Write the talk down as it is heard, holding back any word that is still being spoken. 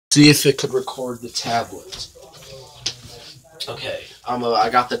See if it could record the tablet. Okay, I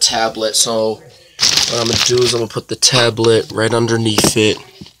got the tablet, so what I'm gonna do is I'm gonna put the tablet right underneath it.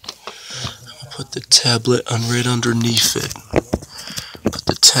 Put the tablet right underneath it. Put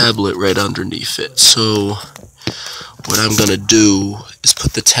the tablet right underneath it. So what I'm gonna do is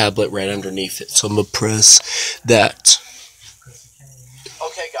put the tablet right underneath it. So I'm gonna press that.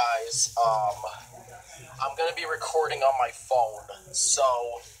 Okay, guys. I'm gonna be recording on my phone, so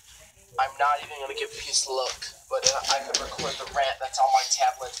I'm not even gonna give peace a look. But I could record the rant that's on my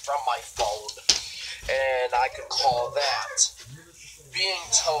tablet from my phone, and I could call that being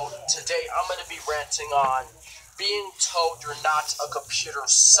told. Today I'm gonna be ranting on being told you're not a computer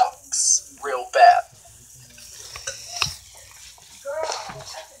sucks real bad.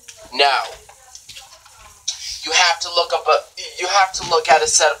 Now, you have to look at a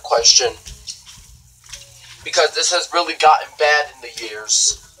set of question, because this has really gotten bad in the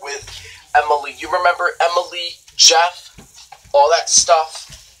years with Emily. You remember Emily, Jeff, all that stuff?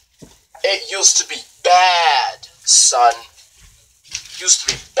 It used to be bad, son. Used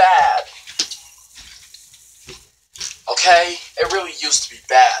to be bad. Okay? It really used to be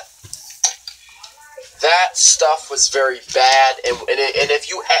bad. That stuff was very bad, and if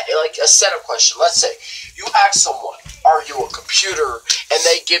you, like, a set of questions, let's say, you ask someone, are you a computer, and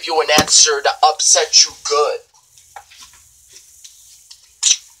they give you an answer that upsets you good.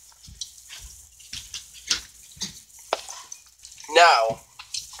 Now,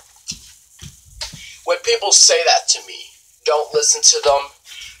 when people say that to me, don't listen to them,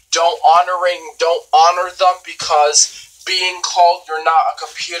 don't honor them, because being called you're not a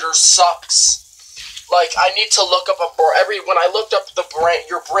computer sucks. Like, I need to look up when I looked up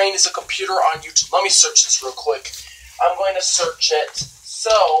your brain is a computer on YouTube. Let me search this real quick. I'm going to search it.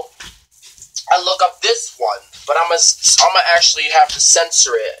 So, I look up this one, but I'm gonna actually have to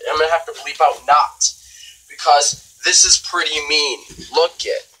censor it. I'm gonna have to bleep out not, because this is pretty mean. Look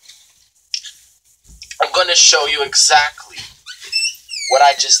it. I'm gonna show you exactly what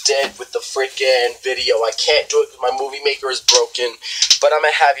I just did with the freaking video. I can't do it because my movie maker is broken, but I'm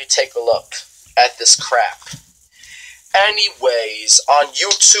gonna have you take a look at this crap. Anyways, on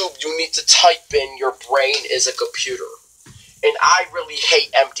YouTube, you need to type in your brain is a computer. And I really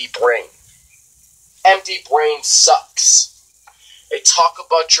hate empty brain. Empty brain sucks. They talk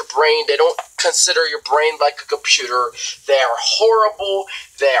about your brain. They don't consider your brain like a computer. They are horrible.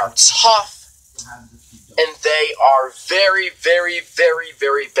 They are tough. And they are very, very, very,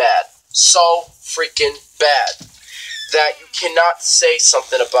 very bad. So freaking bad that you cannot say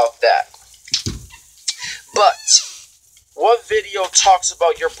something about that. But what video talks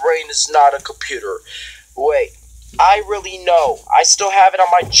about your brain is not a computer? Wait, I really know. I still have it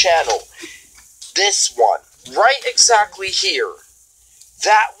on my channel. This one, right exactly here.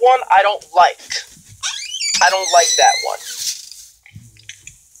 That one I don't like. I don't like that one.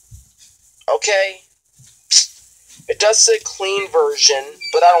 Okay? It does say clean version,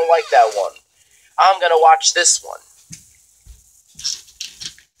 but I don't like that one. I'm gonna watch this one.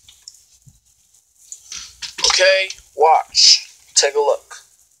 Okay, watch. Take a look.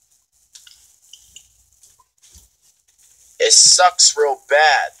 It sucks real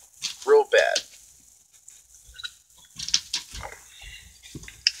bad. Real bad.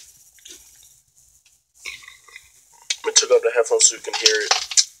 Let me take out the headphones so you can hear it.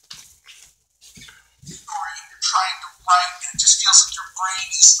 You're trying to write, and it just feels like your brain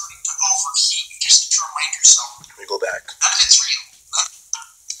is starting to overheat. You just need to remind yourself. Let me go back. None of it's real.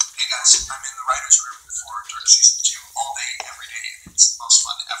 Hey guys, I'm in the writer's room for Dark Season 2 all day, every day, and it's the most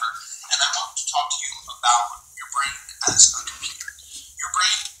fun ever. And I want to talk to you about your brain as a computer. Your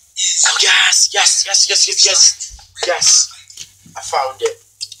brain is... Oh, yes. Yes. I found it.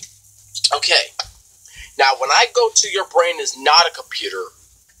 Okay. Now, when I go to your brain is not a computer,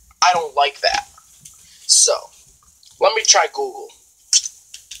 I don't like that. So, let me try Google.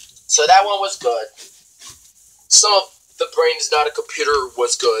 So that one was good. Some of the brain is not a computer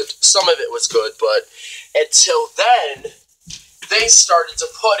was good. Some of it was good, but until then, they started to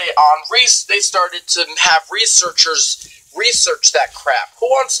put it on. They started to have researchers research that crap. Who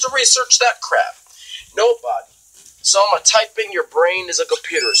wants to research that crap? Nobody. So I'm gonna type in your brain is a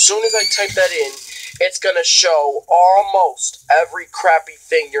computer. As soon as I type that in, it's gonna show almost every crappy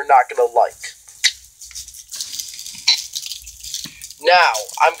thing you're not gonna like. Now,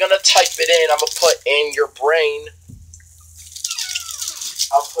 I'm gonna type it in. I'm gonna put in your brain.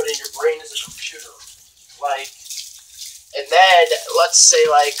 I'll put in your brain as a computer. Like, and then let's say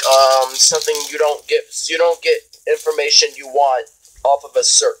like something you don't get information you want off of a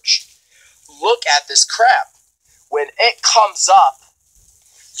search. Look at this crap. When it comes up,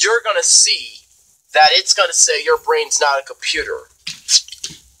 you're going to see that it's going to say your brain's not a computer.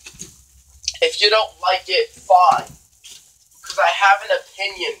 If you don't like it, fine. Because I have an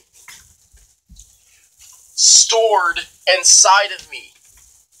opinion stored inside of me.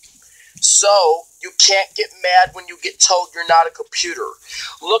 So, you can't get mad when you get told you're not a computer.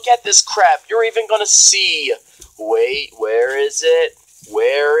 Look at this crap. You're even going to see, wait, where is it?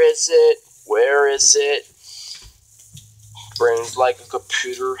 Where is it? Where is it? Brain's like a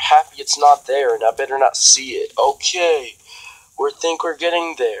computer. Happy it's not there, and I better not see it. Okay, we think we're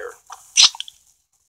getting there.